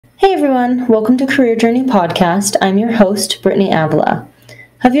Hey everyone, welcome to Career Journey Podcast. I'm your host, Brittany Avila.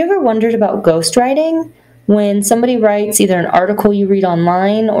 Have you ever wondered about ghostwriting? When somebody writes either an article you read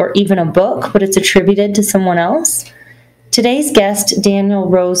online or even a book, but it's attributed to someone else? Today's guest, Daniel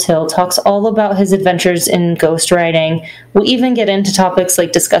Rosehill, talks all about his adventures in ghostwriting. We'll even get into topics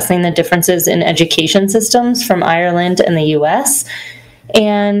like discussing the differences in education systems from Ireland and the US.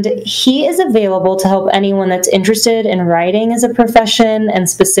 And he is available to help anyone that's interested in writing as a profession and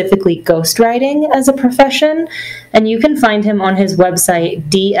specifically ghostwriting as a profession. And you can find him on his website,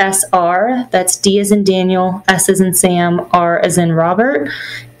 DSR, that's D as in Daniel, S as in Sam, R as in Robert,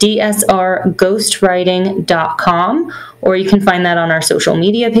 dsrghostwriting.com, or you can find that on our social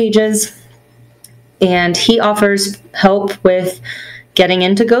media pages. And he offers help with getting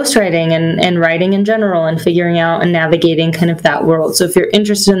into ghostwriting and writing in general and figuring out and navigating kind of that world. So if you're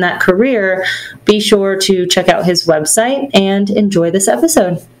interested in that career, be sure to check out his website and enjoy this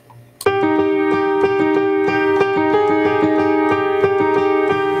episode.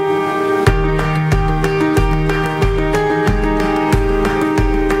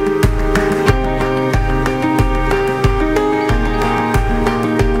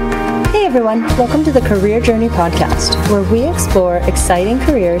 Everyone, welcome to the Career Journey Podcast, where we explore exciting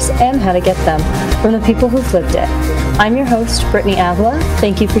careers and how to get them from the people who've lived it. I'm your host, Brittany Avila.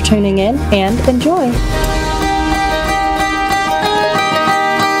 Thank you for tuning in and enjoy.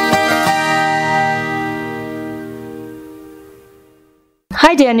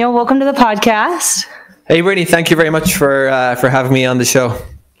 Hi, Daniel. Welcome to the podcast. Hey, Brittany. Thank you very much for having me on the show.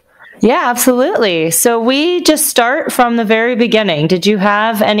 Yeah, absolutely. So we just start from the very beginning. Did you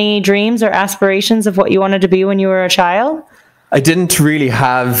have any dreams or aspirations of what you wanted to be when you were a child? I didn't really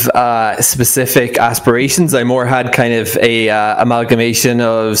have specific aspirations. I more had kind of a amalgamation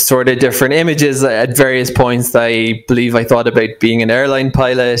of sort of different images at various points. I believe I thought about being an airline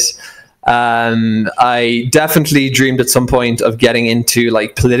pilot. I definitely dreamed at some point of getting into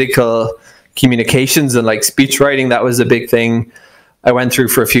like political communications and like speech writing. That was a big thing I went through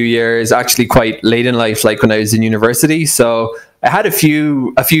for a few years, actually quite late in life, like when I was in university. So I had a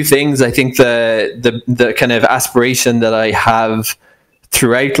few things. I think the kind of aspiration that I have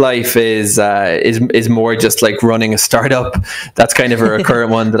throughout life is more just like running a startup. That's kind of a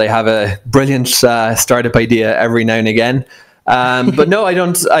recurrent one, that I have a brilliant startup idea every now and again. But no, I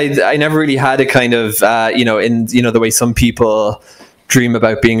don't. I never really had a kind of the way some people dream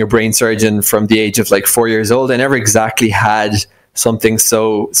about being a brain surgeon from the age of like 4 years old. I never exactly had something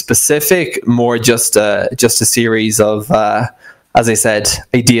so specific, more just a series of, as I said,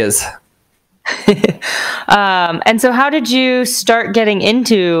 ideas. And so how did you start getting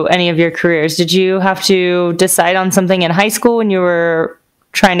into any of your careers? Did you have to decide on something in high school when you were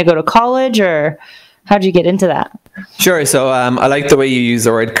trying to go to college, or how did you get into that? Sure. So I like the way you use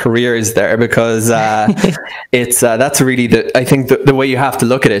the word careers there, because it's that's really I think the way you have to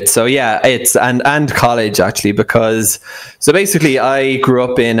look at it. So yeah, it's and college actually, because so basically I grew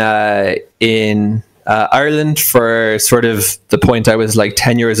up in Ireland for sort of the point I was like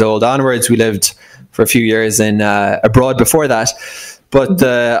 10 years old onwards. We lived for a few years in abroad before that. But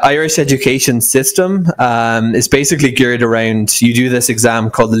the Irish education system is basically geared around, you do this exam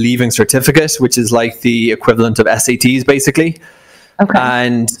called the Leaving Certificate, which is like the equivalent of SATs, basically. Okay.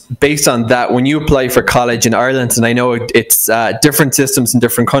 And based on that, when you apply for college in Ireland, and I know it's different systems in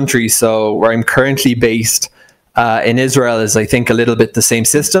different countries, so where I'm currently based in Israel is, I think, a little bit the same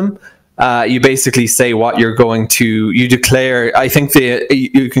system. You basically say what you're going to, you declare, I think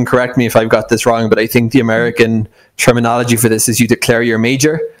you can correct me if I've got this wrong, but I think the American terminology for this is you declare your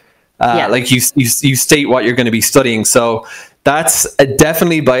major. Like you state what you're going to be studying. So that's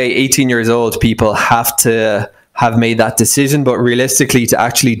definitely by 18 years old, people have to have made that decision. But realistically, to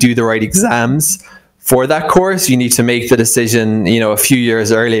actually do the right exams for that course, you need to make the decision, a few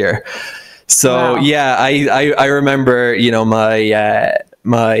years earlier. So wow. Yeah, I remember,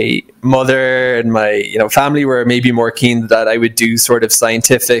 my mother and my family were maybe more keen that I would do sort of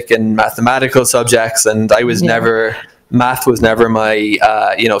scientific and mathematical subjects, and I was math was never my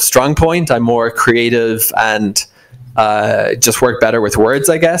strong point. I'm more creative and just work better with words,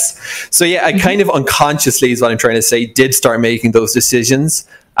 I guess. So yeah, I kind of unconsciously, is what I'm trying to say, did start making those decisions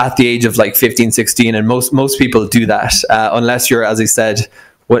at the age of like 15, 16, and most people do that unless you're, as I said,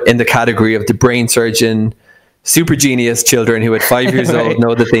 in the category of the brain surgeon, super genius children who at 5 years old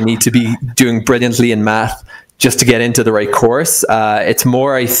know that they need to be doing brilliantly in math just to get into the right course. It's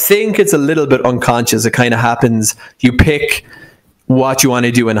more, I think it's a little bit unconscious. It kind of happens. You pick what you want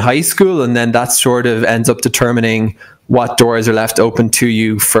to do in high school, and then that sort of ends up determining what doors are left open to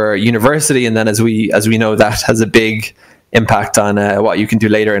you for university. And then as we know, that has a big impact on what you can do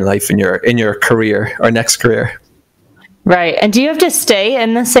later in life in your career or next career. Right. And do you have to stay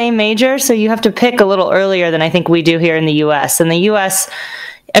in the same major? So you have to pick a little earlier than I think we do here in the US. In the US,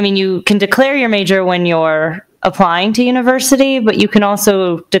 I mean, you can declare your major when you're applying to university, but you can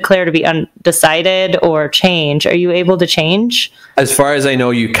also declare to be undecided or change. Are you able to change? As far as I know,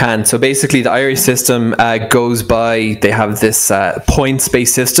 you can. So basically, the Irish system goes by, they have this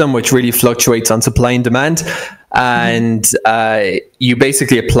points-based system, which really fluctuates on supply and demand. And you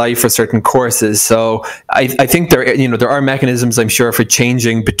basically apply for certain courses. So I think there are mechanisms, I'm sure, for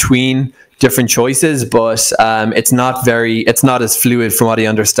changing between different choices, but it's not as fluid from what I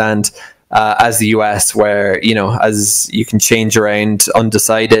understand as the US, where as you can change around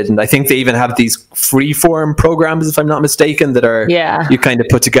undecided. And I think they even have these free form programs, if I'm not mistaken, that are you kind of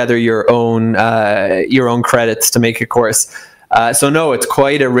put together your own credits to make a course. So no, it's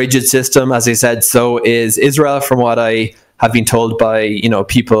quite a rigid system. As I said, so is Israel, from what I have been told by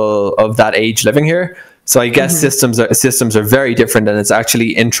people of that age living here. So I guess systems are very different, and it's actually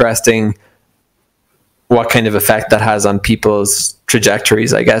interesting what kind of effect that has on people's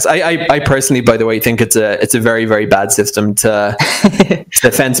trajectories, I guess. I personally, by the way, think it's a very, very bad system to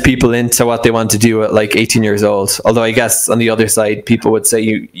fence people into what they want to do at like 18 years old. Although I guess on the other side, people would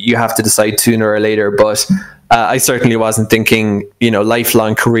say you have to decide sooner or later. But I certainly wasn't thinking,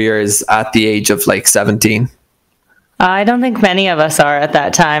 lifelong careers at the age of like 17. I don't think many of us are at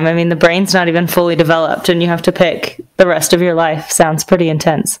that time. I mean, the brain's not even fully developed, and you have to pick the rest of your life. Sounds pretty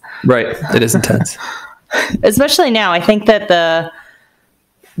intense. Right. It is intense. Especially now, I think that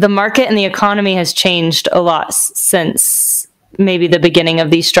the market and the economy has changed a lot since maybe the beginning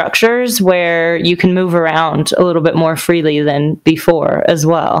of these structures, where you can move around a little bit more freely than before as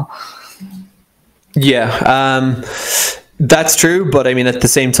well. Yeah, that's true. But I mean, at the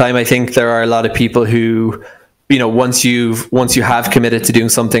same time, I think there are a lot of people who, once you have committed to doing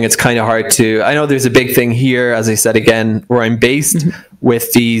something, it's kind of hard to. I know there's a big thing here, as I said again, where I'm based,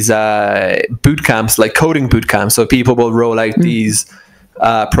 with these boot camps, like coding boot camps. So people will roll out these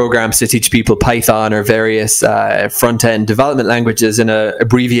programs to teach people Python or various front-end development languages in an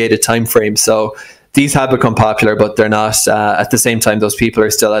abbreviated time frame. So these have become popular, but they're not. At the same time, those people are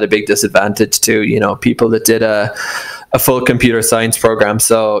still at a big disadvantage to people that did a full computer science program.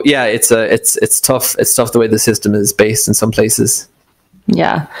 So yeah, it's tough. It's tough the way the system is based in some places.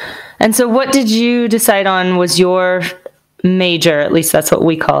 Yeah. And so what did you decide on was your major? At least that's what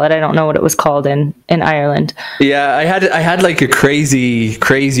we call it. I don't know what it was called in Ireland. Yeah, I had like a crazy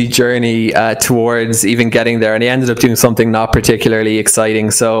journey towards even getting there, and I ended up doing something not particularly exciting.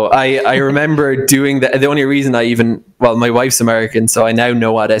 So I remember doing the only reason my wife's American, so I now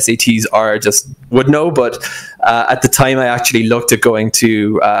know what SATs are, just would know, but at the time I actually looked at going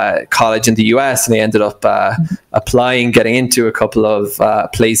to college in the US, and I ended up applying, getting into a couple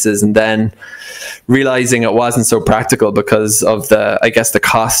of places, and then realizing it wasn't so practical because of the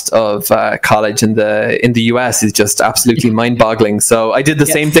cost of college in the US is just absolutely mind-boggling. So I did the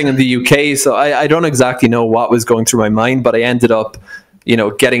same thing in the UK. So I don't exactly know what was going through my mind, but I ended up,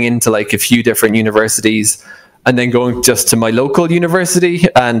 getting into like a few different universities, and then going just to my local university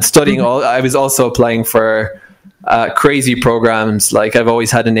and studying I was also applying for crazy programs. Like, I've always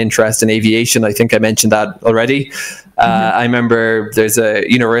had an interest in aviation. I think I mentioned that already. I remember there's a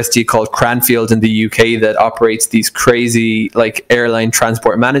university called Cranfield in the UK that operates these crazy like airline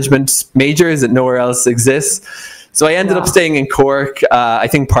transport management majors that nowhere else exists. So I ended up staying in Cork. I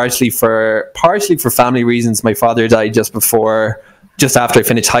think partially for family reasons. My father died just after I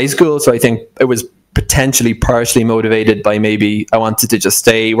finished high school. So I think it was potentially partially motivated by maybe I wanted to just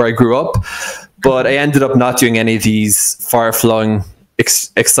stay where I grew up. But I ended up not doing any of these far-flung,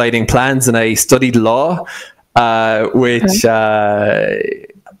 exciting plans, and I studied law, which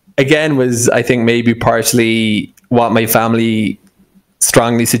again was, I think, maybe partially what my family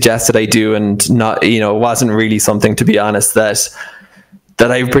strongly suggested I do, and not, wasn't really something, to be honest, that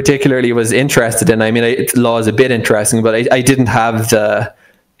I particularly was interested in. I mean, law is a bit interesting, but I didn't have the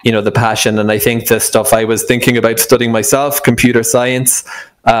passion, and I think the stuff I was thinking about studying myself, computer science,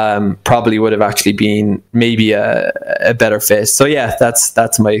 probably would have actually been maybe a better fit. So yeah,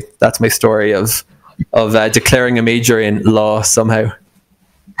 that's my story of declaring a major in law somehow.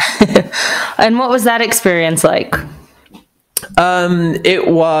 And what was that experience like? It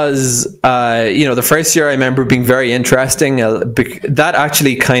was, the first year I remember being very interesting. That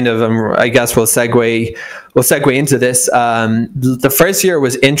actually kind of, I guess we'll segue into this. The first year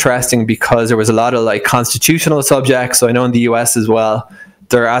was interesting because there was a lot of like constitutional subjects. So I know in the US as well,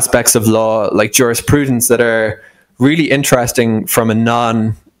 there are aspects of law like jurisprudence that are really interesting from a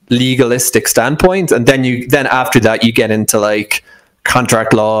legalistic standpoint, and then after that you get into like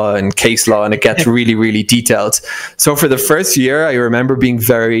contract law and case law, and it gets really, really detailed. So for the first year, I remember being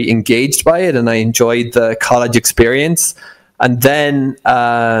very engaged by it, and I enjoyed the college experience. And then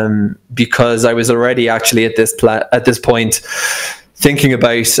because I was already actually at this point thinking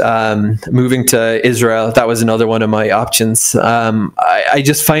about moving to Israel, that was another one of my options. I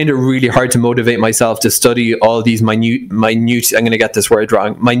just find it really hard to motivate myself to study all these minute, I'm going to get this word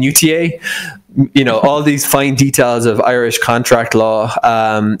wrong, minutiae, all these fine details of Irish contract law.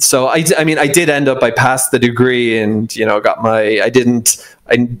 So I did end up, I passed the degree and, I didn't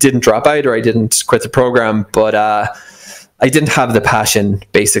drop out, or I didn't quit the program, but I didn't have the passion,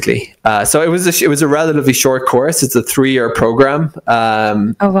 basically. So it was a relatively short course. It's a 3-year program.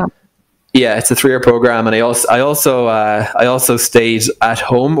 Oh wow! Yeah, it's a 3-year program, and I also stayed at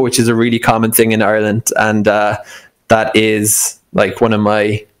home, which is a really common thing in Ireland, and that is like one of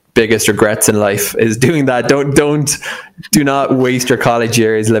my biggest regrets in life is doing that. Do not waste your college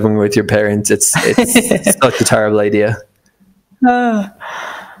years living with your parents. It's such a terrible idea.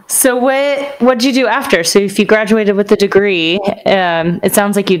 So what did you do after? So if you graduated with the degree, it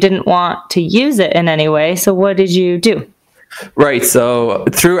sounds like you didn't want to use it in any way. So what did you do? Right. So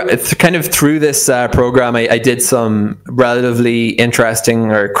through this program, I did some relatively interesting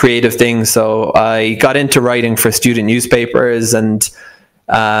or creative things. So I got into writing for student newspapers, and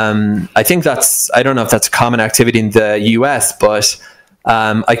I think I don't know if that's a common activity in the US, but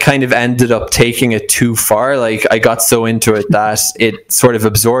I kind of ended up taking it too far. Like I got so into it that it sort of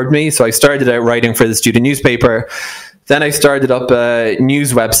absorbed me. So I started out writing for the student newspaper. Then I started up a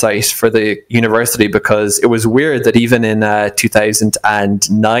news website for the university, because it was weird that even in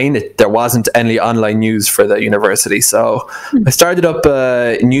 2009, there wasn't any online news for the university. So I started up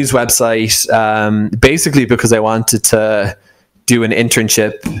a news website basically because I wanted to do an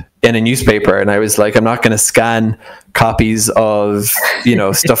internship in a newspaper, and I was like, I'm not going to scan copies of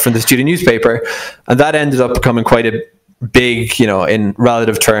stuff from the student newspaper, and that ended up becoming quite a big in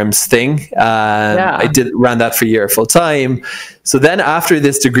relative terms thing. I ran that for a year full time. So then after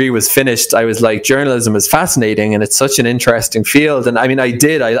this degree was finished, I was like, journalism is fascinating and it's such an interesting field. And I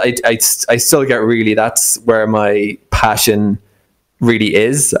still get really, that's where my passion really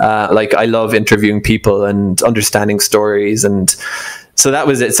is. Like I love interviewing people and understanding stories, and so that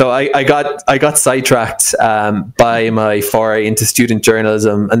was it. So I got sidetracked by my foray into student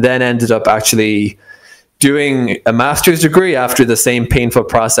journalism, and then ended up actually doing a master's degree after the same painful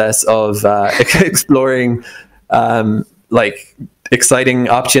process of exploring like exciting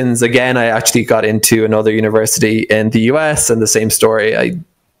options. Again, I actually got into another university in the US, and the same story. I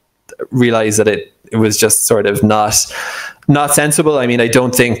realized that it was just sort of not sensible. I mean, I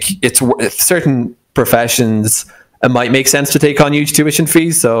don't think it's certain professions, it might make sense to take on huge tuition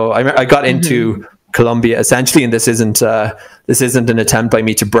fees. So I got into Columbia essentially, and this isn't an attempt by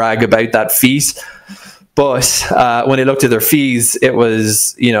me to brag about that feat. But when I looked at their fees, it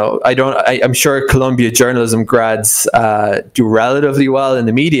was, I'm sure Columbia journalism grads do relatively well in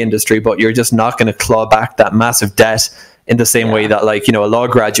the media industry, but you're just not going to claw back that massive debt in the same way that a law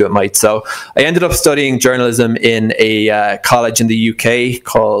graduate might. So I ended up studying journalism in a college in the UK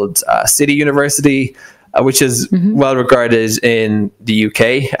called City University, which is well regarded in the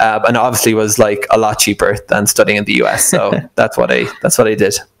UK, and obviously was like a lot cheaper than studying in the US. So that's what I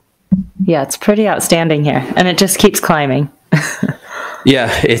did. Yeah, it's pretty outstanding here, and it just keeps climbing.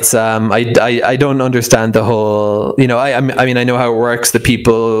 Yeah, it's I don't understand the whole, I mean I know how it works. The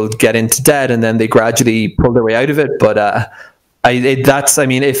people get into debt and then they gradually pull their way out of it, but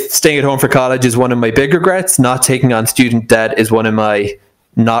if staying at home for college is one of my big regrets, not taking on student debt is one of my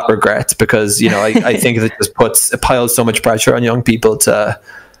not regrets, because I think it piles so much pressure on young people to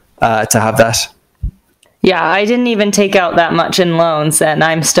have that. Yeah, I didn't even take out that much in loans, and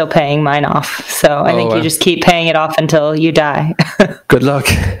I'm still paying mine off. So I think you just keep paying it off until you die. Good luck.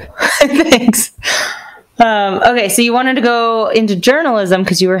 Thanks. Okay, so you wanted to go into journalism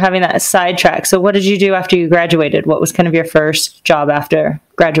because you were having that sidetrack. So what did you do after you graduated? What was kind of your first job after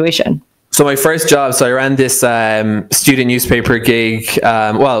graduation? So my first job, I ran this student newspaper gig,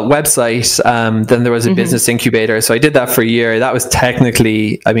 website. Then there was a business incubator. So I did that for a year. That was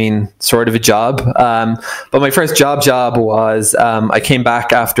technically, sort of a job. But my first job was I came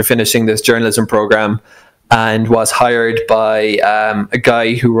back after finishing this journalism program and was hired by a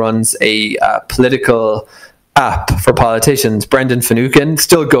guy who runs a political app for politicians, Brendan Finucane,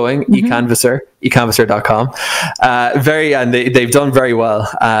 still going, ecanvasser.com. And they've done very well.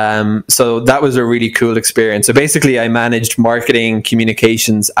 So that was a really cool experience. So basically I managed marketing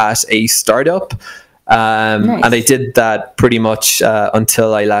communications at a startup. Nice. And I did that pretty much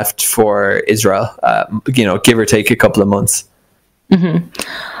until I left for Israel, give or take a couple of months.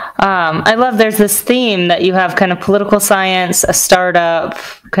 I love there's this theme that you have kind of political science, a startup,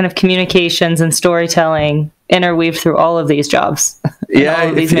 kind of communications and storytelling interweaved through all of these jobs. All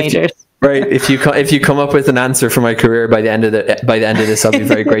of these majors. Right. If you come up with an answer for my career by the end of this, I'll be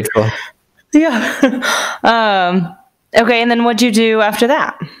very grateful. Yeah. Okay. And then what'd you do after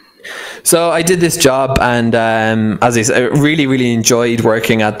that? So I did this job, and as I said, I really, really enjoyed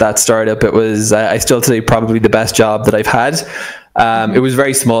working at that startup. It was, I still say, probably the best job that I've had. It was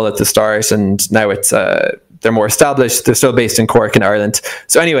very small at the start, and now they're more established. They're still based in Cork in Ireland.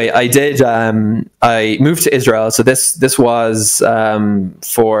 So anyway, I moved to Israel. So this was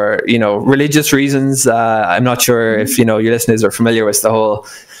for religious reasons. I'm not sure if your listeners are familiar with the whole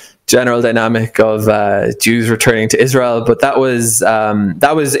general dynamic of Jews returning to Israel, but it was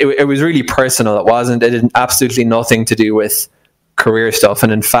really personal. It had absolutely nothing to do with career stuff,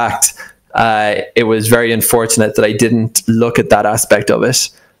 and in fact, it was very unfortunate that I didn't look at that aspect of it.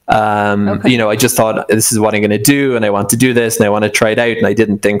 I just thought, this is what I'm going to do, and I want to do this, and I want to try it out, and I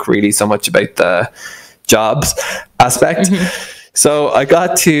didn't think really so much about the jobs aspect. So I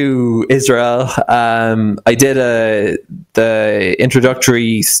got to Israel. I did the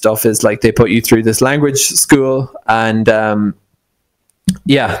introductory stuff is like they put you through this language school, and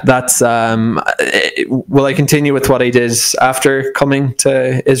that's will I continue with what I did after coming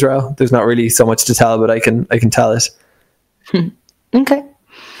to Israel? There's not really so much to tell, but I can tell it. Okay.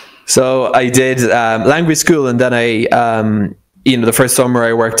 So I did language school, and then I the first summer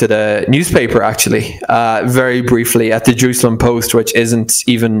I worked at a newspaper, actually, very briefly at the Jerusalem Post, which isn't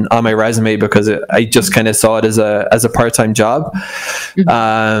even on my resume because I just kind of saw it as a part-time job.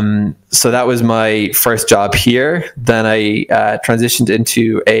 So that was my first job here. Then I transitioned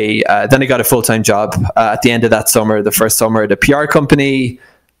into then I got a full-time job at the end of that summer, the first summer, at a PR company,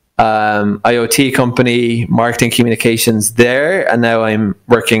 IoT company, marketing communications there, and now I'm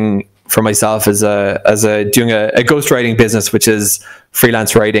working for myself as doing a ghostwriting business, which is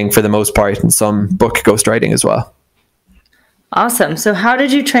freelance writing for the most part, and some book ghostwriting as well. Awesome. So how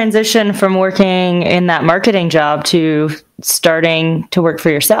did you transition from working in that marketing job to starting to work for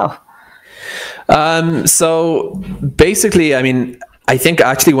yourself? So basically, I think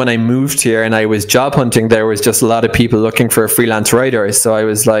actually when I moved here and I was job hunting, there was just a lot of people looking for a freelance writer. So I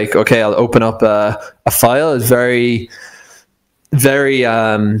was like, okay, I'll open up a file. It's very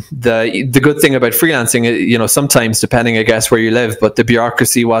the good thing about freelancing, sometimes depending, I guess, where you live, but the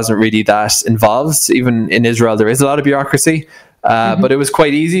bureaucracy wasn't really that involved. Even in Israel, there is a lot of bureaucracy, but it was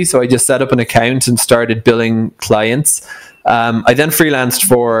quite easy. So I just set up an account and started billing clients. I then freelanced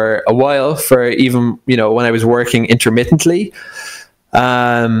for a while for even, when I was working intermittently.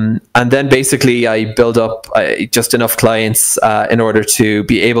 And then basically I build up just enough clients in order to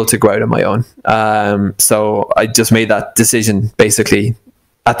be able to go out on my own. So I just made that decision basically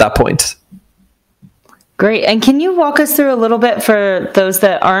at that point. Great. And can you walk us through a little bit for those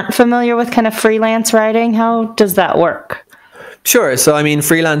that aren't familiar with kind of freelance writing? How does that work? Sure. So,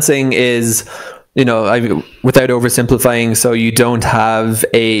 freelancing is, without oversimplifying, so you don't have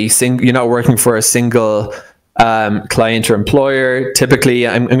you're not working for a single client or employer. Typically,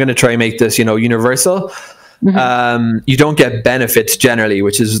 I'm going to try and make this, universal. You don't get benefits generally,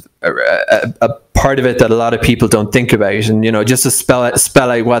 which is a part of it that a lot of people don't think about. And, just to spell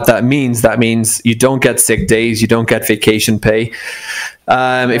out what that means you don't get sick days, you don't get vacation pay.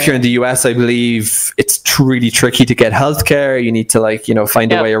 If you're in the US, I believe it's really tricky to get healthcare. You need to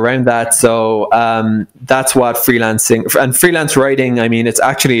find a way around that. So that's what freelancing and freelance writing, it's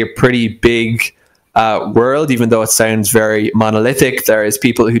actually a pretty big world, even though it sounds very monolithic. There is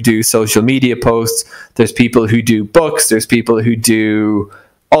people who do social media posts, there's people who do books, there's people who do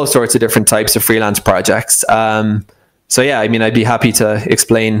all sorts of different types of freelance projects. So yeah, I'd be happy to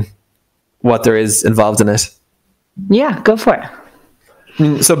explain what there is involved in it. Yeah, go for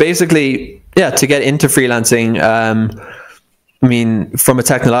it. So basically, to get into freelancing, from a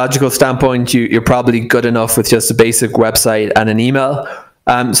technological standpoint, you're probably good enough with just a basic website and an email.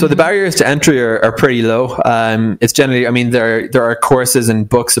 So the barriers to entry are pretty low. It's generally, there are courses and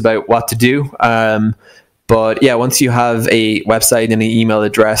books about what to do. But yeah, once you have a website and an email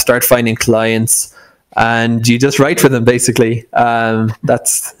address, start finding clients and you just write for them, basically.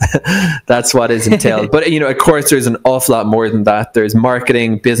 That's what is entailed. But, of course, there's an awful lot more than that. There's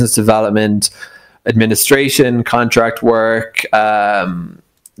marketing, business development, administration, contract work.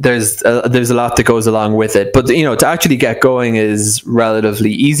 There's a lot that goes along with it, but to actually get going is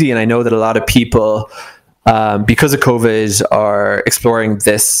relatively easy. And I know that a lot of people, because of COVID, are exploring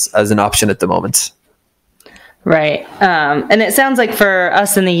this as an option at the moment. Right. And it sounds like for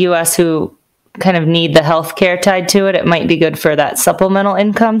us in the US who kind of need the healthcare tied to it, it might be good for that supplemental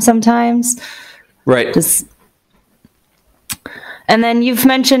income sometimes. Right. And then you've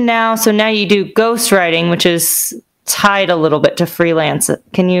mentioned now you do ghostwriting, which is tied a little bit to freelance.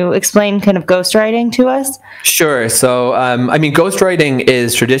 Can you explain kind of ghostwriting to us? Sure. So, I mean, ghostwriting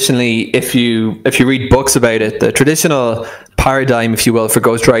is traditionally, if you read books about it, the traditional paradigm, if you will, for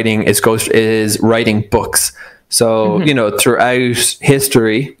ghostwriting is writing books. So, throughout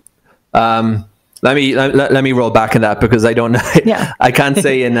history, let me roll back in that because I don't know. Yeah. I can't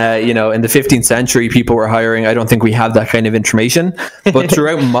say in the 15th century people were hiring. I don't think we have that kind of information. But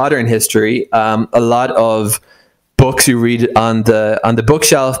throughout modern history, a lot of books you read on the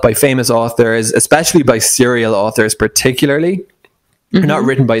bookshelf by famous authors, especially by serial authors, particularly, are not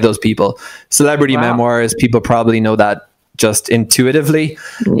written by those people. Celebrity memoirs, people probably know that just intuitively.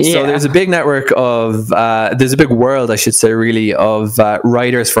 Yeah. So there's a big network of there's a big world, I should say, really, of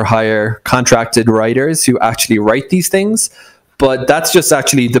writers for hire, contracted writers who actually write these things. But that's just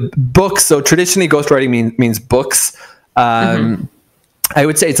actually the books. So traditionally, ghostwriting means books. I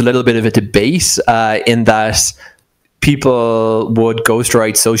would say it's a little bit of a debate in that people would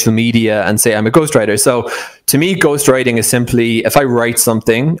ghostwrite social media and say, I'm a ghostwriter. So to me, ghostwriting is simply, if I write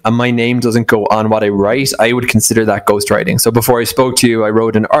something and my name doesn't go on what I write, I would consider that ghostwriting. So before I spoke to you, I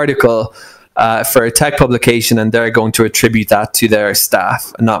wrote an article for a tech publication, and they're going to attribute that to their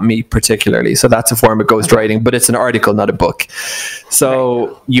staff, not me particularly. So that's a form of ghostwriting, but it's an article, not a book.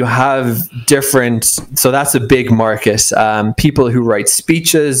 So you have so that's a big market. People who write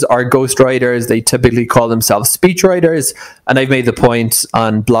speeches are ghostwriters. They typically call themselves speechwriters. And I've made the point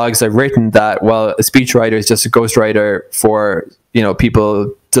on blogs I've written that, well, a speechwriter is just a ghostwriter for,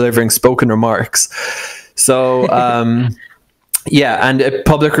 people delivering spoken remarks. So, yeah, and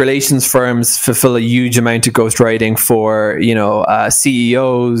public relations firms fulfill a huge amount of ghostwriting for,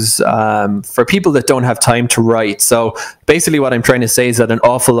 CEOs, for people that don't have time to write. So basically what I'm trying to say is that an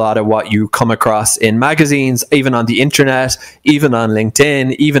awful lot of what you come across in magazines, even on the internet, even on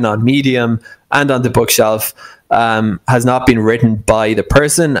LinkedIn, even on Medium, and on the bookshelf, has not been written by the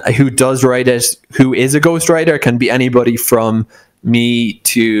person who does write it. Who is a ghostwriter can be anybody from me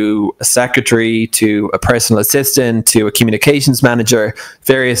to a secretary to a personal assistant to a communications manager,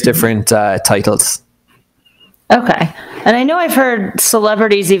 various different titles. Okay. And I know I've heard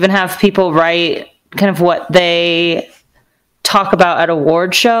celebrities even have people write kind of what they talk about at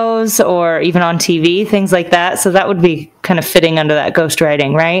award shows or even on TV, things like that. So that would be kind of fitting under that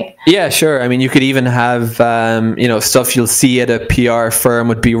ghostwriting, right? Yeah, sure. I mean, you could even have, stuff you'll see at a PR firm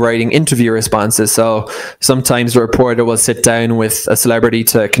would be writing interview responses. So sometimes the reporter will sit down with a celebrity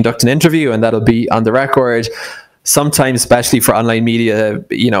to conduct an interview, and that'll be on the record. Sometimes, especially for online media,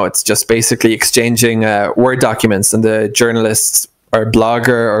 it's just basically exchanging Word documents, and the journalists or blogger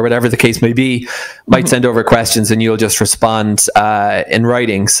or whatever the case may be might send over questions and you'll just respond in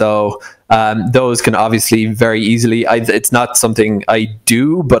writing. So those can obviously very easily, it's not something I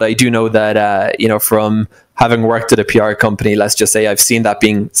do, but I do know that, from having worked at a PR company, let's just say I've seen that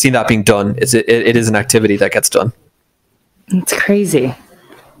being done. It is an activity that gets done. It's crazy.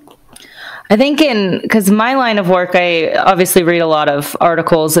 I think because my line of work, I obviously read a lot of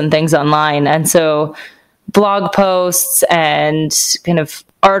articles and things online. And so blog posts and kind of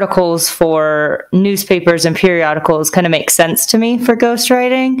articles for newspapers and periodicals kind of make sense to me for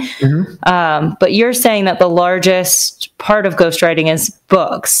ghostwriting. But you're saying that the largest part of ghostwriting is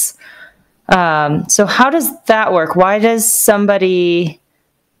books. So how does that work? Why does somebody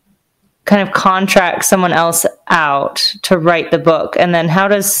kind of contract someone else out to write the book? And then how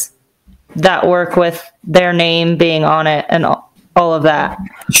does that work with their name being on it and all of that?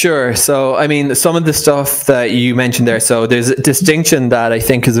 Sure. So, I mean, some of the stuff that you mentioned there, so there's a distinction that I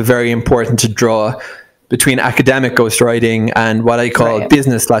think is very important to draw between academic ghostwriting and what I call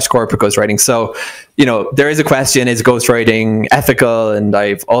business/corporate ghostwriting. So, there is a question, is ghostwriting ethical? And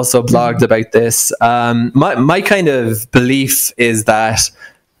I've also blogged about this. My kind of belief is that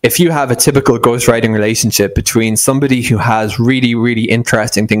if you have a typical ghostwriting relationship between somebody who has really, really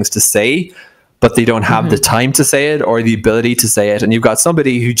interesting things to say, but they don't have the time to say it or the ability to say it, and you've got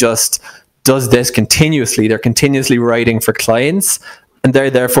somebody who just does this continuously, they're continuously writing for clients, and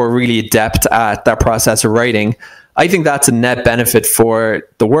they're therefore really adept at that process of writing, I think that's a net benefit for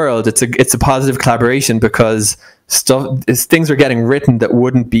the world. It's a positive collaboration because things are getting written that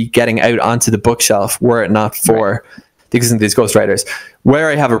wouldn't be getting out onto the bookshelf were it not for the existence of these ghostwriters. Where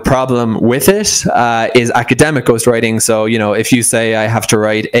I have a problem with it is academic ghostwriting. So, if you say I have to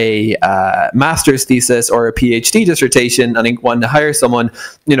write a master's thesis or a PhD dissertation and I want to hire someone,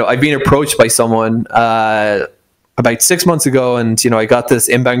 I've been approached by someone about 6 months ago, and I got this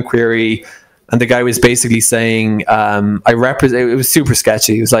inbound query, and the guy was basically saying, it was super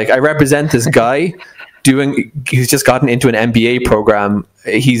sketchy. He was like, I represent this guy he's just gotten into an MBA program.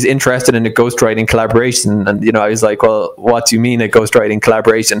 He's interested in a ghostwriting collaboration. And, I was like, well, what do you mean a ghostwriting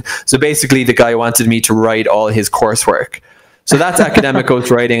collaboration? So basically the guy wanted me to write all his coursework. So that's academic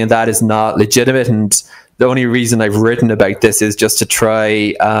ghostwriting, and that is not legitimate. And the only reason I've written about this is just to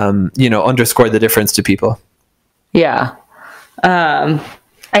try, underscore the difference to people. Yeah. I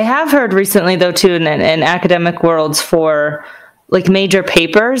have heard recently, though, too, in academic worlds, for like major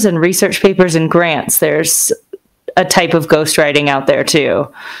papers and research papers and grants, there's a type of ghostwriting out there too.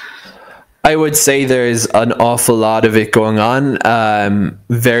 I would say there's an awful lot of it going on,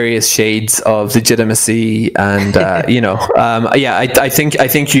 various shades of legitimacy, and I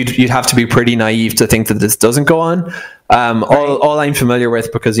think you'd have to be pretty naive to think that this doesn't go on. All I'm familiar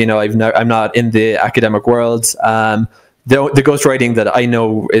with, because I'm not in the academic world. The ghostwriting that I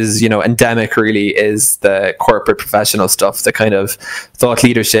know is, endemic really is the corporate professional stuff, the kind of thought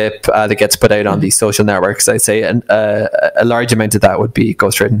leadership that gets put out on these social networks. I'd say a large amount of that would be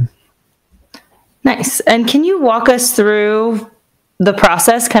ghostwritten. Nice. And can you walk us through the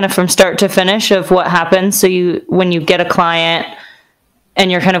process kind of from start to finish of what happens? So when you get a client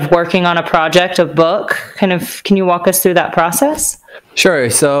and you're kind of working on a project, a book, can you walk us through that process? Sure.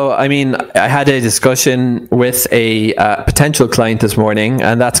 So, I had a discussion with a potential client this morning,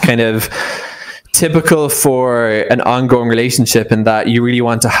 and that's kind of typical for an ongoing relationship, in that you really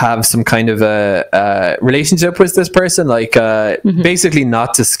want to have some kind of a relationship with this person, like basically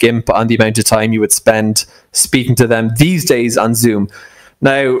not to skimp on the amount of time you would spend speaking to them these days on Zoom.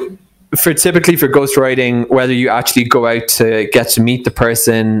 Now, typically for ghostwriting, whether you actually go out to get to meet the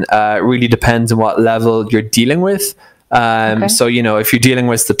person really depends on what level you're dealing with. Okay. So, if you're dealing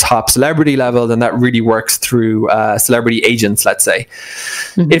with the top celebrity level, then that really works through celebrity agents, let's say.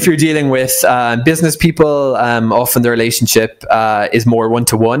 Mm-hmm. If you're dealing with business people, often the relationship is more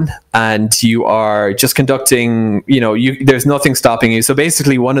one-to-one, and you are just conducting, there's nothing stopping you. So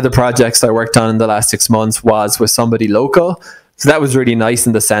basically, one of the projects I worked on in the last 6 months was with somebody local. So that was really nice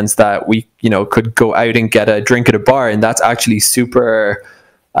in the sense that we, could go out and get a drink at a bar, and that's actually super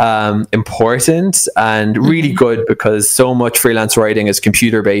important and really good, because so much freelance writing is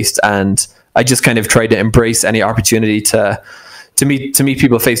computer based, and I just kind of tried to embrace any opportunity to meet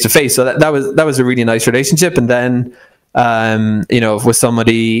people face to face. So that was a really nice relationship. And then with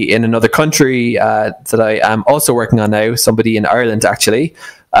somebody in another country that I am also working on now, somebody in Ireland actually,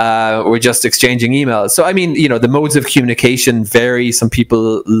 we're just exchanging emails. So the modes of communication vary. Some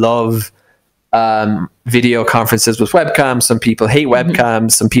people love video conferences with webcams, some people hate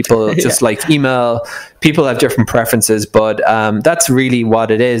webcams, some people just like email. People have different preferences, but that's really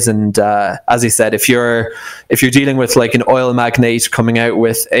what it is. And as I said, if you're dealing with like an oil magnate coming out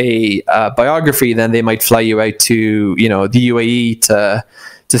with a biography, then they might fly you out to the UAE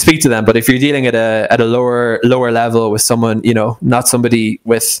to speak to them. But if you're dealing at a lower level with someone, not somebody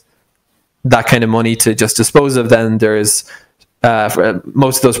with that kind of money to just dispose of, then there's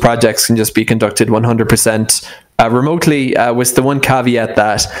most of those projects can just be conducted 100% remotely, with the one caveat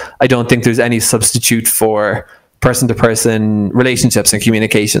that I don't think there's any substitute for person-to-person relationships and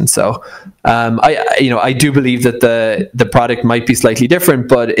communication. So I do believe that the product might be slightly different,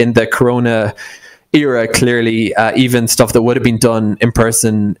 but in the Corona era, clearly even stuff that would have been done in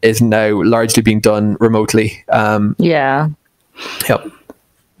person is now largely being done remotely. Yeah. Yep.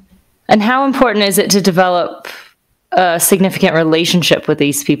 And how important is it to develop a significant relationship with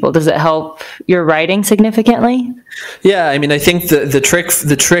these people? Does it help your writing significantly? Yeah, I think the trick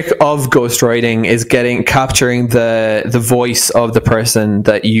of ghostwriting is capturing the voice of the person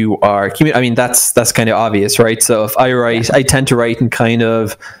that you are. That's kind of obvious, right? So if I write, I tend to write in kind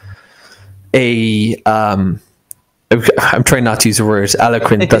of a I'm trying not to use the word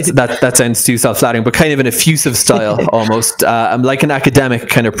eloquent. That sounds too self-flattering, but kind of an effusive style almost. I'm like an academic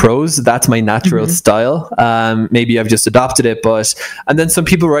kind of prose. That's my natural style. Maybe I've just adopted it, and then some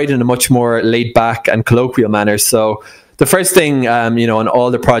people write in a much more laid back and colloquial manner. So the first thing, on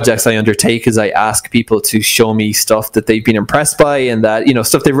all the projects I undertake is I ask people to show me stuff that they've been impressed by, and that,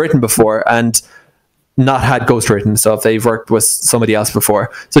 stuff they've written before and not had ghostwritten. So if they've worked with somebody else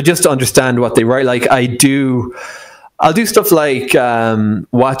before. So just to understand what they write, like I I'll do stuff like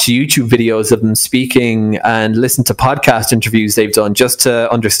watch YouTube videos of them speaking and listen to podcast interviews they've done just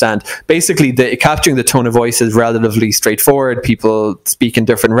to understand. Basically, capturing the tone of voice is relatively straightforward. People speak in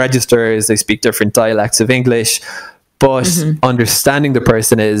different registers, they speak different dialects of English, but understanding the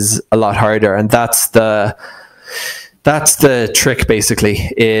person is a lot harder. And that's the trick,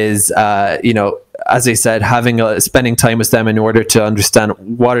 basically, is, as I said, spending time with them in order to understand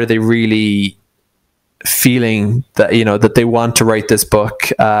what are they really feeling, that that they want to write this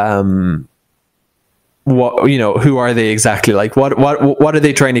book. Who are they exactly? Like what are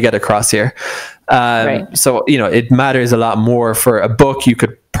they trying to get across here? Right. So it matters a lot more for a book, you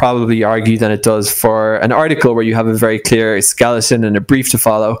could probably argue, than it does for an article where you have a very clear skeleton and a brief to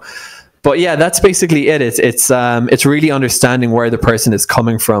follow. But yeah, that's basically it. It's really understanding where the person is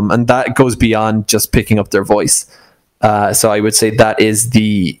coming from, and that goes beyond just picking up their voice. So I would say that is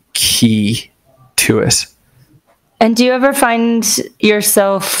the key to it. And do you ever find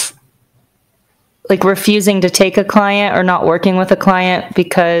yourself like refusing to take a client or not working with a client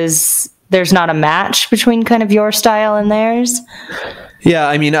because there's not a match between kind of your style and theirs? Yeah,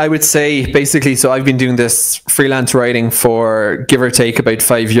 I mean, I would say basically, so I've been doing this freelance writing for give or take about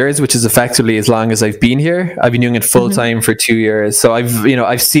 5 years, which is effectively as long as I've been here. I've been doing it full time for 2 years. So I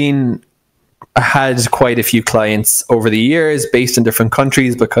had quite a few clients over the years based in different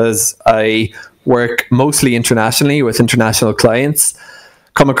countries, because I work mostly internationally with international clients,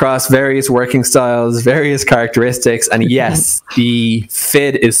 come across various working styles, various characteristics. And yes, the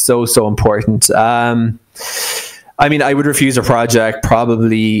fit is so important. I mean, I would refuse a project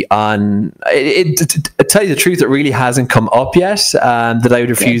probably on to tell you the truth, it really hasn't come up yet, that I would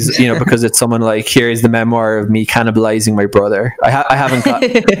refuse, because it's someone like, here's the memoir of me cannibalizing my brother. I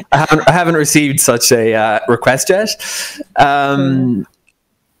haven't received such a request yet.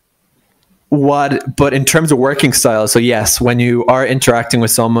 But in terms of working style, so yes, when you are interacting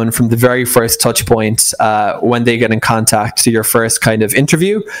with someone from the very first touch point, when they get in contact to your first kind of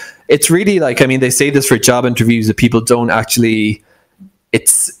interview, it's really like, I mean, they say this for job interviews, that people don't actually,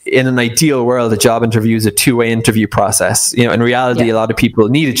 it's in an ideal world, a job interview is a two-way interview process. In reality, a lot of people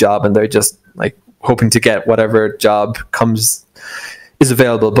need a job and they're just like hoping to get whatever job is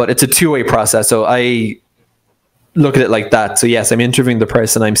available, but it's a two-way process. So I look at it like that. So yes, I'm interviewing the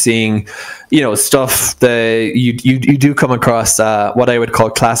person, I'm seeing, stuff that you do come across, what I would call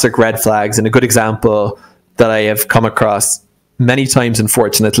classic red flags. And a good example that I have come across many times,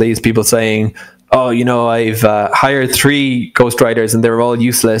 unfortunately, is people saying, oh, I've hired 3 ghostwriters and they're all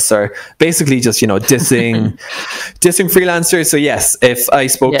useless, or basically just, dissing freelancers. So yes, if I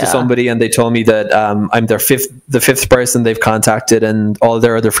spoke to somebody and they told me that I'm the fifth person they've contacted and all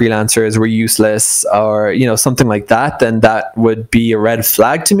their other freelancers were useless, or, something like that, then that would be a red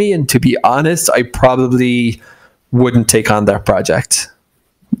flag to me. And to be honest, I probably wouldn't take on that project.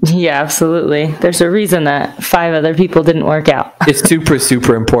 Yeah, absolutely. There's a reason that 5 other people didn't work out. It's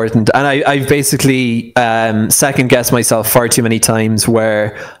super important. And I've basically second guessed myself far too many times,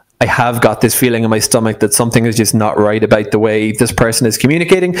 where I have got this feeling in my stomach that something is just not right about the way this person is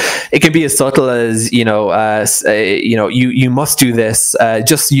communicating. It can be as subtle as, you must do this.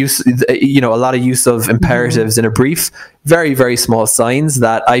 Just use, a lot of use of imperatives in a brief. Very, very small signs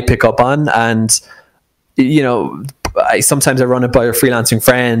that I pick up on. And, sometimes I run it by a freelancing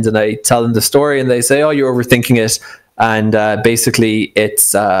friend and I tell them the story and they say, oh, you're overthinking it. And basically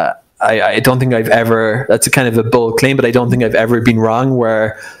it's, I don't think I've ever, that's a kind of a bold claim, but I don't think I've ever been wrong,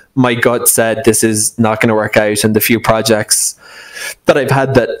 where my gut said this is not going to work out. And the few projects that I've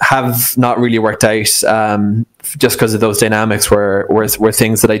had that have not really worked out, just because of those dynamics were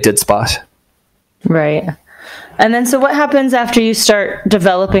things that I did spot. Right. And then, so what happens after you start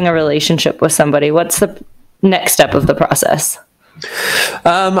developing a relationship with somebody? What's the next step of the process?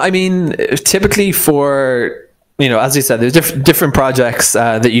 I mean, typically for, as I said, there's different projects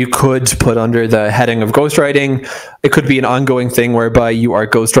that you could put under the heading of ghostwriting. It could be an ongoing thing whereby you are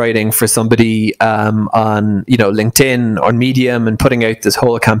ghostwriting for somebody on, LinkedIn or Medium, and putting out this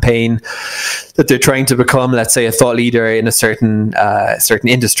whole campaign that they're trying to become, let's say, a thought leader in a certain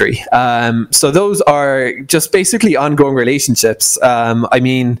industry. So those are just basically ongoing relationships. I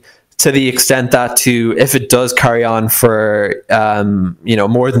mean, to the extent that if it does carry on for,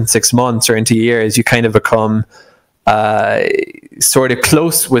 more than 6 months or into years, you kind of become sort of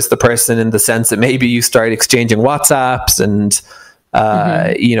close with the person, in the sense that maybe you start exchanging WhatsApps and,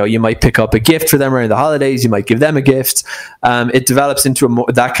 you might pick up a gift for them around the holidays. You might give them a gift. It develops into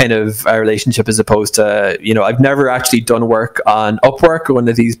that kind of relationship, as opposed to, I've never actually done work on Upwork or one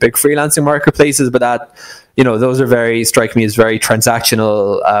of these big freelancing marketplaces, but that, those strike me as very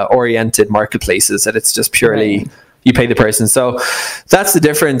transactional oriented marketplaces, that it's just purely you pay the person. So that's the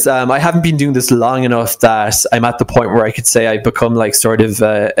difference. I haven't been doing this long enough that I'm at the point where I could say I've become like sort of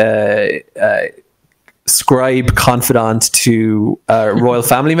a scribe confidant to a royal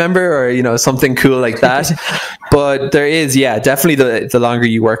family member, or you know, something cool like that. But there is, yeah, definitely the longer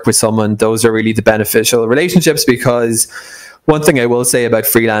you work with someone, those are really the beneficial relationships. Because one thing I will say about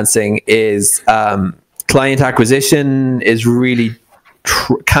freelancing is client acquisition is really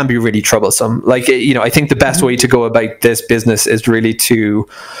can be really troublesome. Like, you know, I think the best way to go about this business is really to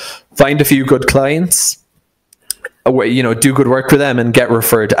find a few good clients, you know, do good work for them and get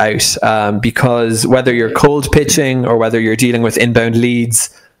referred out. Because whether you're cold pitching or whether you're dealing with inbound leads,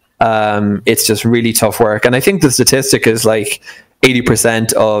 it's just really tough work. And I think the statistic is like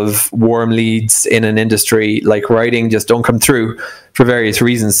 80% of warm leads in an industry like writing just don't come through for various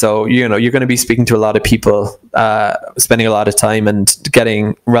reasons. So, you know, you're going to be speaking to a lot of people, spending a lot of time and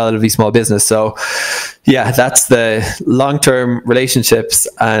getting relatively small business. So yeah, that's the long-term relationships,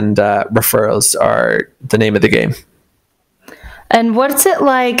 and referrals are the name of the game. And what's it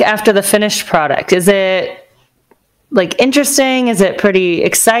like after the finished product? Is it like interesting? Is it pretty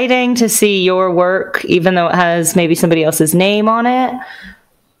exciting to see your work, even though it has maybe somebody else's name on it?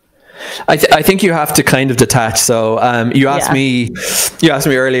 I think you have to kind of detach. So you asked me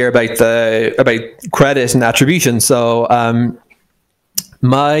earlier about credit and attribution. So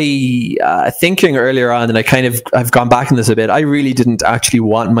my thinking earlier on, and I've gone back on this a bit, I really didn't actually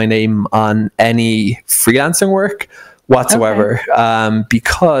want my name on any freelancing work whatsoever. Okay.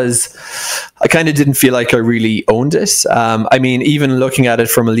 Because I kind of didn't feel like I really owned it. I mean, even looking at it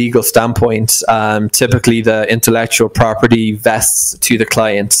from a legal standpoint, typically the intellectual property vests to the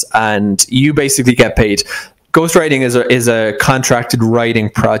client and you basically get paid. Ghostwriting is a contracted writing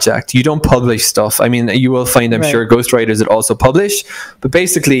project. You don't publish stuff. I mean, you will find, I'm sure, ghostwriters that also publish, but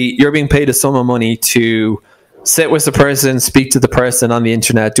basically you're being paid a sum of money to sit with the person, speak to the person on the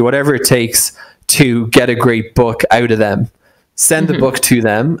internet, do whatever it takes to get a great book out of them, send the book to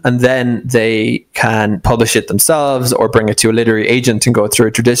them, and then they can publish it themselves or bring it to a literary agent and go through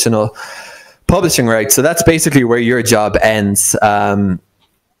a traditional publishing route. So that's basically where your job ends.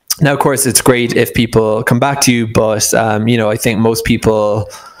 Now, of course, it's great if people come back to you, but you know, I think most people,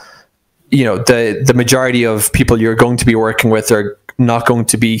 you know, the majority of people you're going to be working with are not going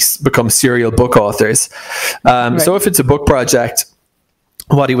to become serial book authors. So if it's a book project,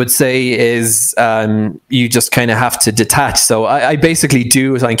 what he would say is you just kind of have to detach. So I basically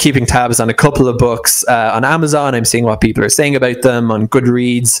do is I'm keeping tabs on a couple of books on Amazon. I'm seeing what people are saying about them on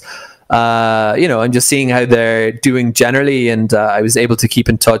Goodreads. You know, I'm just seeing how they're doing generally. And I was able to keep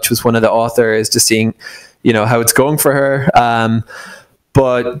in touch with one of the authors, just seeing, you know, how it's going for her.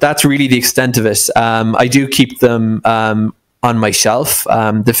 But that's really the extent of it. I do keep them on my shelf,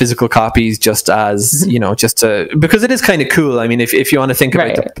 the physical copies, just as, you know, just to, because it is kind of cool. I mean, if you want to think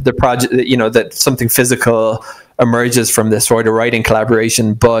about the project, you know, that something physical emerges from this sort of writing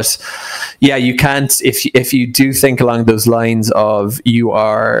collaboration. But yeah, you can't, if you do think along those lines of you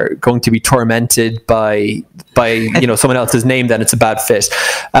are going to be tormented by you know, someone else's name, then it's a bad fit.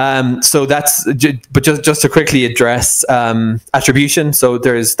 So that's, but just to quickly address attribution. So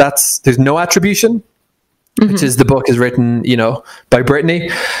there's no attribution, which is the book is written, you know, by Brittany.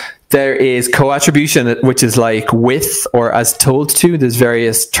 There is co-attribution, which is like with or as told to. There's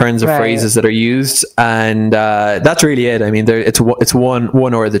various turns of phrases that are used, and that's really it. I mean, it's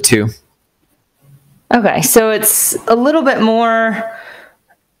one or the two. Okay, so it's a little bit more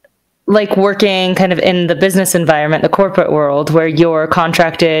like working kind of in the business environment, the corporate world, where you're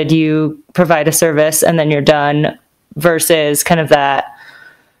contracted, you provide a service, and then you're done, versus kind of that,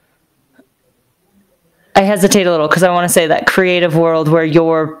 I hesitate a little because I want to say that creative world where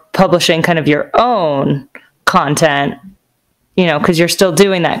you're publishing kind of your own content, you know, because you're still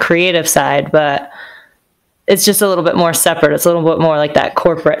doing that creative side, but it's just a little bit more separate. It's a little bit more like that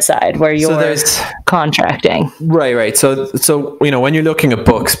corporate side where you're contracting. Right. So, you know, when you're looking at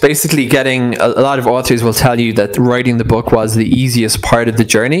books, basically getting a lot of authors will tell you that writing the book was the easiest part of the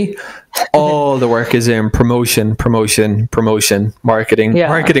journey. All the work is in promotion,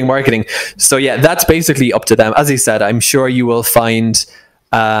 marketing. So yeah, that's basically up to them. As I said, I'm sure you will find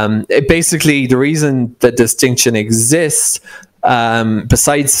basically the reason the distinction exists,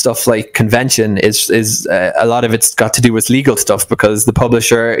 besides stuff like convention, is a lot of it's got to do with legal stuff, because the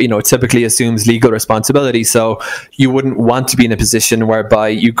publisher, you know, typically assumes legal responsibility. So you wouldn't want to be in a position whereby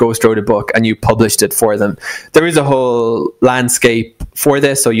you ghost wrote a book and you published it for them. There is a whole landscape for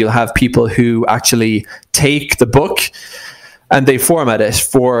this. So you'll have people who actually take the book and they format it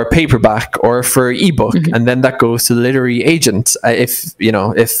for paperback or for ebook, and then that goes to the literary agent, if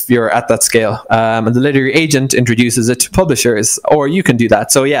you're at that scale, and the literary agent introduces it to publishers, or you can do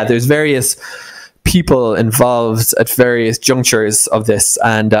that. So yeah, there's various people involved at various junctures of this,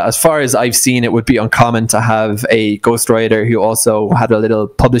 and as far as I've seen, it would be uncommon to have a ghostwriter who also had a little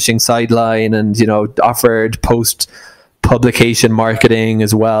publishing sideline and offered post publication marketing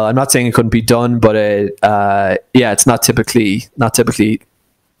as well. I'm not saying it couldn't be done, but it's not typically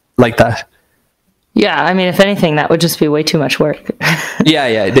like that. Yeah, I mean, if anything, that would just be way too much work. Yeah,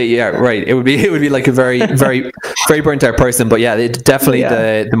 right. It would be like a very, very, very burnt out person. But yeah, definitely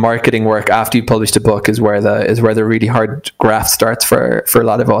the marketing work after you published a book is where the really hard graft starts for a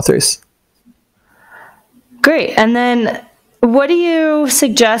lot of authors. Great. And then, what do you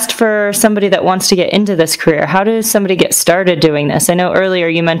suggest for somebody that wants to get into this career? How does somebody get started doing this? I know earlier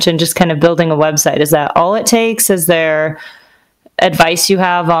you mentioned just kind of building a website. Is that all it takes? Is there advice you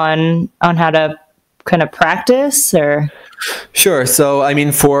have on how to kind of practice, or? Sure. So, I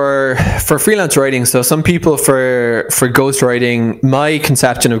mean, for freelance writing, so some people for ghostwriting, my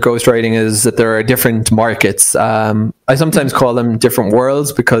conception of ghostwriting is that there are different markets. I sometimes call them different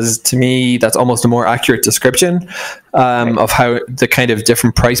worlds, because to me, that's almost a more accurate description of how the kind of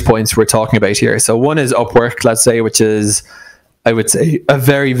different price points we're talking about here. So one is Upwork, let's say, which is, I would say, a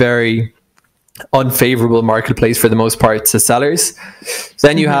very, very unfavorable marketplace for the most part to sellers.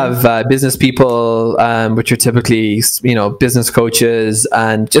 Then you have business people, which are typically business coaches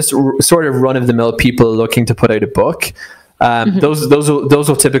and just sort of run of the mill people looking to put out a book. Those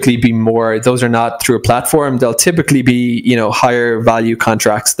will typically be more. Those are not through a platform. They'll typically be higher value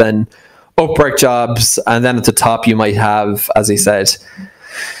contracts than Upwork jobs. And then at the top you might have, as I said,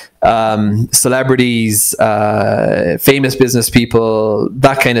 celebrities, famous business people,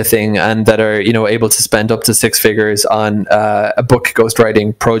 that kind of thing, and that are able to spend up to 6 figures on a book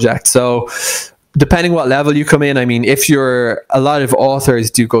ghostwriting project. So depending what level you come in, I mean, a lot of authors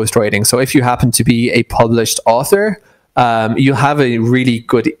do ghostwriting. So if you happen to be a published author, you'll have a really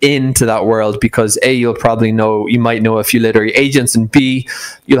good into that world, because A, you might know a few literary agents, and B,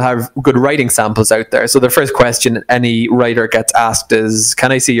 you'll have good writing samples out there. So the first question any writer gets asked is,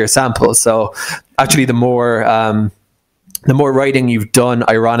 can I see your samples? So actually the more writing you've done,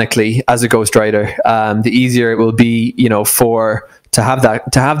 ironically, as a ghostwriter, the easier it will be, to have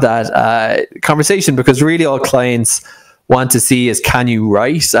that conversation, because really all clients want to see is, can you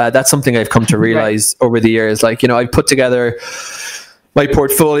write? That's something I've come to realize over the years. Like, I've put together my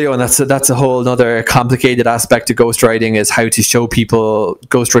portfolio, and that's a whole other complicated aspect of ghostwriting, is how to show people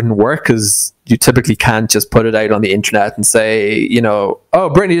ghostwritten work, because you typically can't just put it out on the internet and say, oh,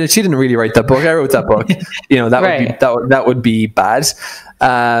 Brittany, she didn't really write that book, I wrote that book. That would be bad.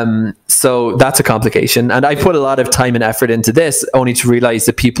 So that's a complication, and I put a lot of time and effort into this, only to realize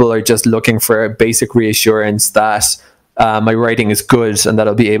that people are just looking for a basic reassurance that my writing is good and that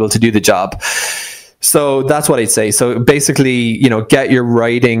I'll be able to do the job. So that's what I'd say. So basically, get your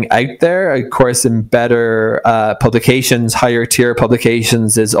writing out there. Of course, in better publications, higher tier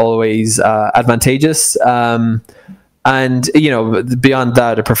publications is always advantageous. And, beyond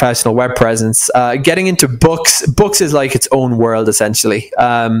that, a professional web presence. Getting into books is like its own world, essentially.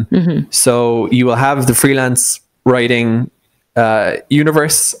 So you will have the freelance writing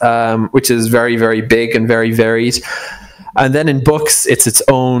universe, which is very, very big and very varied. And then in books, it's its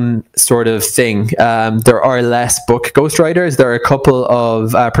own sort of thing. There are less book ghostwriters. There are a couple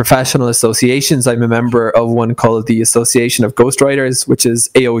of professional associations. I'm a member of one called the Association of Ghostwriters, which is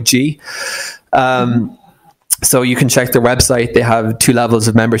AOG. So you can check their website. They have 2 levels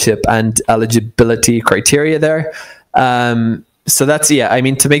of membership and eligibility criteria there. So that's, I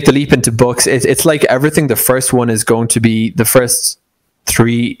mean, to make the leap into books, it's like everything. The first one is going to be, the first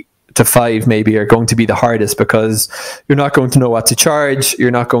 3 to 5 maybe are going to be the hardest, because you're not going to know what to charge.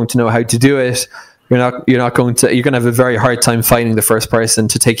 You're not going to know how to do it. You're going to have a very hard time finding the first person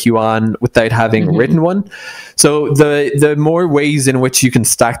to take you on without having written one. So the more ways in which you can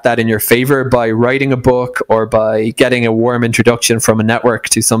stack that in your favor by writing a book, or by getting a warm introduction from a network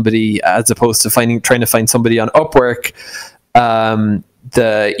to somebody, as opposed to trying to find somebody on Upwork,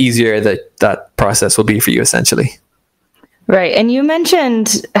 the easier that process will be for you, essentially. Right. And you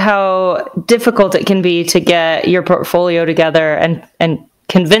mentioned how difficult it can be to get your portfolio together and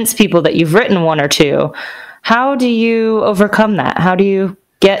convince people that you've written 1 or 2. How do you overcome that? How do you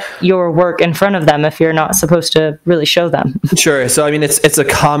get your work in front of them if you're not supposed to really show them? Sure. So, I mean, it's a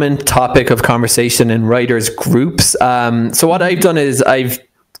common topic of conversation in writers' groups. So what I've done is I've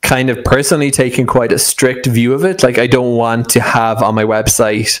kind of personally taken quite a strict view of it. Like, I don't want to have on my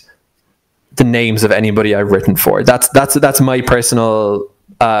website the names of anybody I've written for. That's my personal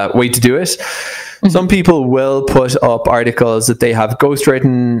way to do it. Some people will put up articles that they have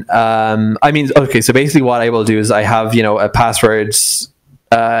ghostwritten. Okay, so basically what I will do is I have, a password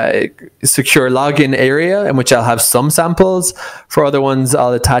secure login area in which I'll have some samples. For other ones,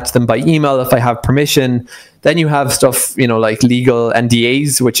 I'll attach them by email if I have permission. Then you have stuff, like legal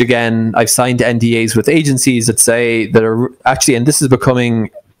NDAs, which again, I've signed NDAs with agencies that say that are actually, and this is becoming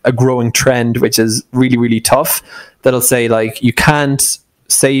a growing trend, which is really, really tough, that'll say like, you can't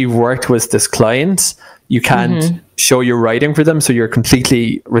say you've worked with this client, you can't show your writing for them, so you're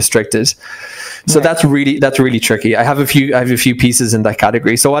completely restricted. So that's really tricky. I have a few pieces in that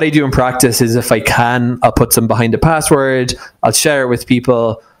category. So what I do in practice is, if I can, I'll put some behind a password, I'll share it with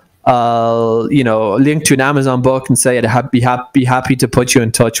people, I'll link to an Amazon book and say I'd be happy to put you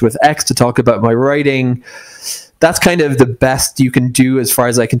in touch with X to talk about my writing. That's kind of the best you can do, as far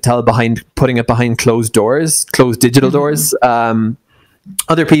as I can tell, putting it behind closed digital doors.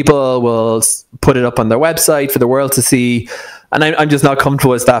 Other people will put it up on their website for the world to see. And I'm just not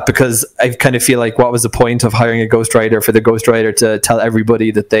comfortable with that, because I kind of feel like, what was the point of hiring a ghostwriter for the ghostwriter to tell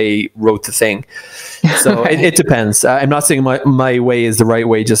everybody that they wrote the thing? So it depends. I'm not saying my way is the right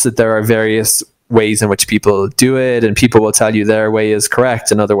way, just that there are various ways in which people do it, and people will tell you their way is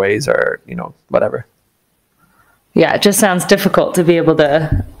correct and other ways are, whatever. Yeah, it just sounds difficult to be able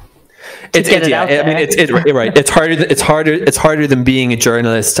to right. It's harder than being a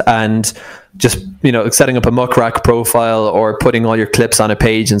journalist and just setting up a muck rack profile or putting all your clips on a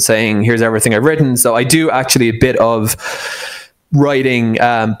page and saying, here's everything I've written. So I do actually a bit of writing,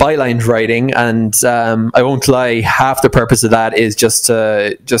 byline writing, and I won't lie, half the purpose of that is just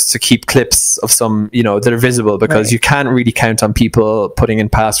to keep clips of some that are visible, because you can't really count on people putting in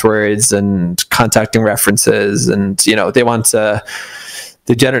passwords and contacting references, and they want to.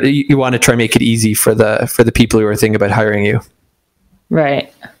 You want to try and make it easy for the people who are thinking about hiring you.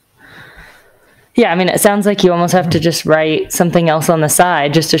 Right. Yeah, it sounds like you almost have to just write something else on the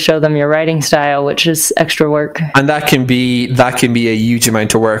side just to show them your writing style, which is extra work. And that can be a huge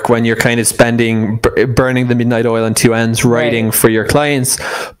amount of work when you're kind of burning the midnight oil on two ends writing for your clients.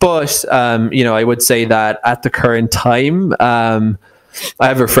 But I would say that at the current time, I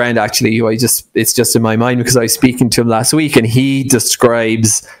have a friend actually who it's just in my mind, because I was speaking to him last week, and he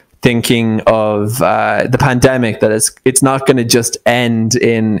describes thinking of the pandemic, that it's not going to just end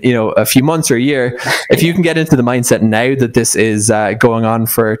in a few months or a year. If you can get into the mindset now that this is going on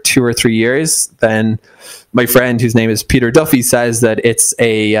for 2 or 3 years, then my friend, whose name is Peter Duffy, says that it's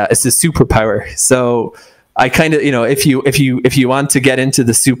a superpower. So I kind of if you want to get into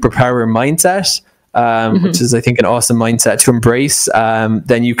the superpower mindset, which is, I think, an awesome mindset to embrace,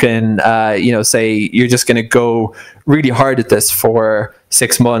 then you can say you're just going to go really hard at this for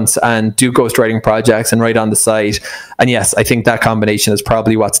 6 months and do ghostwriting projects and write on the side. And yes, I think that combination is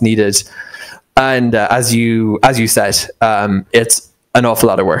probably what's needed. And as you said, it's an awful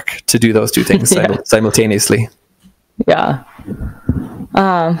lot of work to do those two things simultaneously. Yeah.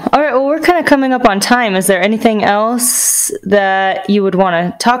 All right, well, we're kind of coming up on time. Is there anything else that you would want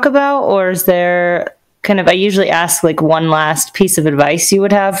to talk about, or is there I usually ask like one last piece of advice you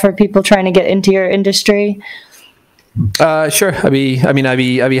would have for people trying to get into your industry? Sure. I'd be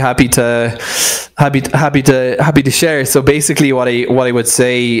happy to share. So basically what I would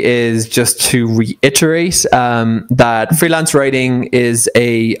say is just to reiterate that freelance writing is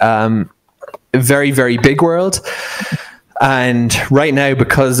a very, very big world. And right now,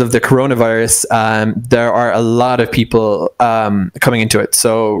 because of the coronavirus, there are a lot of people coming into it.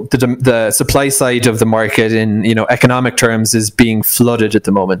 So the supply side of the market, in economic terms, is being flooded at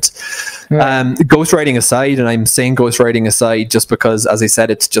the moment. Right. Ghostwriting aside, and I'm saying ghostwriting aside just because, as I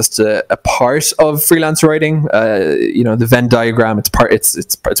said, it's just a part of freelance writing. The Venn diagram, it's part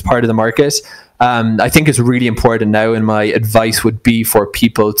of the market. I think it's really important now, and my advice would be for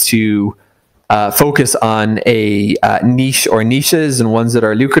people to focus on a niche or niches, and ones that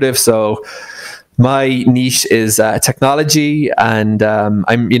are lucrative. So my niche is technology, and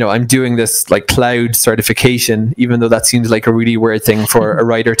I'm doing this like cloud certification, even though that seems like a really weird thing for a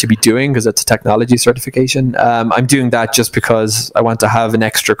writer to be doing, because it's a technology certification. I'm doing that just because I want to have an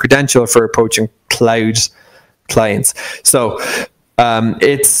extra credential for approaching cloud clients. So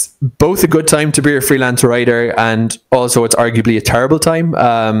it's both a good time to be a freelance writer, and also it's arguably a terrible time.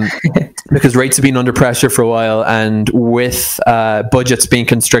 because rates have been under pressure for a while, and with budgets being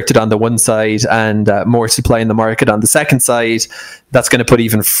constricted on the one side and more supply in the market on the second side, that's going to put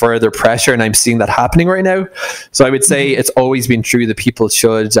even further pressure, and I'm seeing that happening right now. So I would say it's always been true that people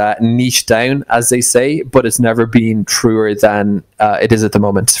should niche down, as they say, but it's never been truer than it is at the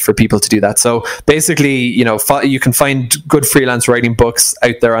moment for people to do that. So basically, you can find good freelance writing books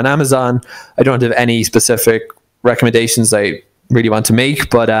out there on Amazon. I don't have any specific recommendations I really want to make,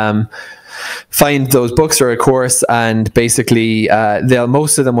 but find those books or a course, and basically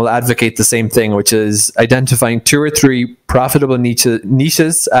most of them will advocate the same thing, which is identifying 2 or 3 profitable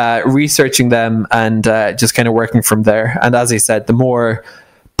niches, researching them, and just kind of working from there. And as I said, the more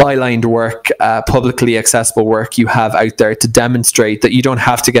bylined work, publicly accessible work you have out there to demonstrate that you don't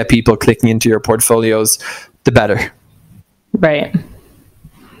have to get people clicking into your portfolios, the better. Right.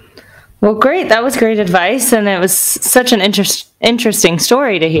 Well, great. That was great advice, and it was such an interesting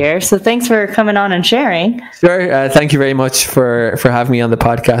story to hear. So thanks for coming on and sharing. Sure. Thank you very much for having me on the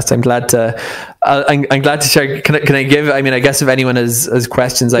podcast. I'm glad to share. Can I give? I mean, I guess if anyone has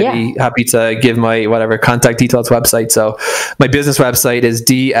questions, I'd be happy to give my contact details website. So my business website is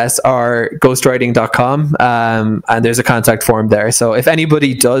dsrghostwriting.com, and there's a contact form there. So if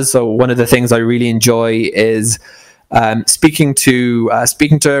anybody does, so one of the things I really enjoy is speaking to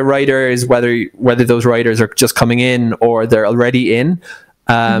writers, whether those writers are just coming in or they're already in.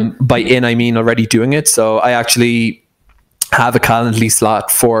 By in, I mean already doing it. So I actually have a Calendly slot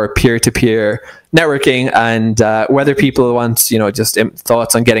for peer-to-peer networking, and whether people want just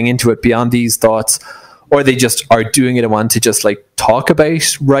thoughts on getting into it beyond these thoughts, or they just are doing it and want to just like talk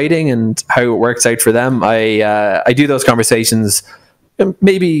about writing and how it works out for them. I do those conversations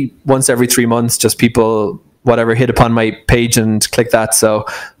maybe once every 3 months. Just people hit upon my page and click that. So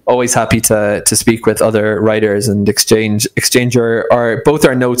always happy to speak with other writers and exchange our both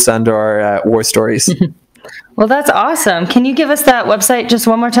our notes and our war stories. Well, that's awesome. Can you give us that website just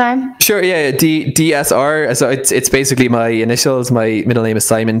one more time? Sure. Yeah. DSR. So it's basically my initials. My middle name is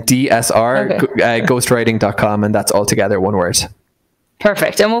Simon. DSR ghostwriting.com, and that's all together, one word.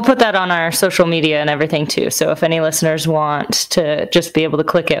 Perfect. And we'll put that on our social media and everything too. So if any listeners want to just be able to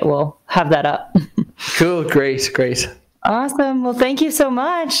click it, we'll have that up. Cool. Great. Awesome. Well, thank you so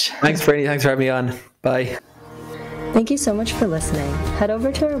much. Thanks, Brittany. Thanks for having me on. Bye. Thank you so much for listening. Head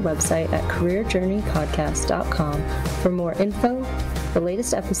over to our website at careerjourneypodcast.com for more info, the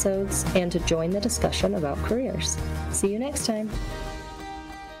latest episodes, and to join the discussion about careers. See you next time.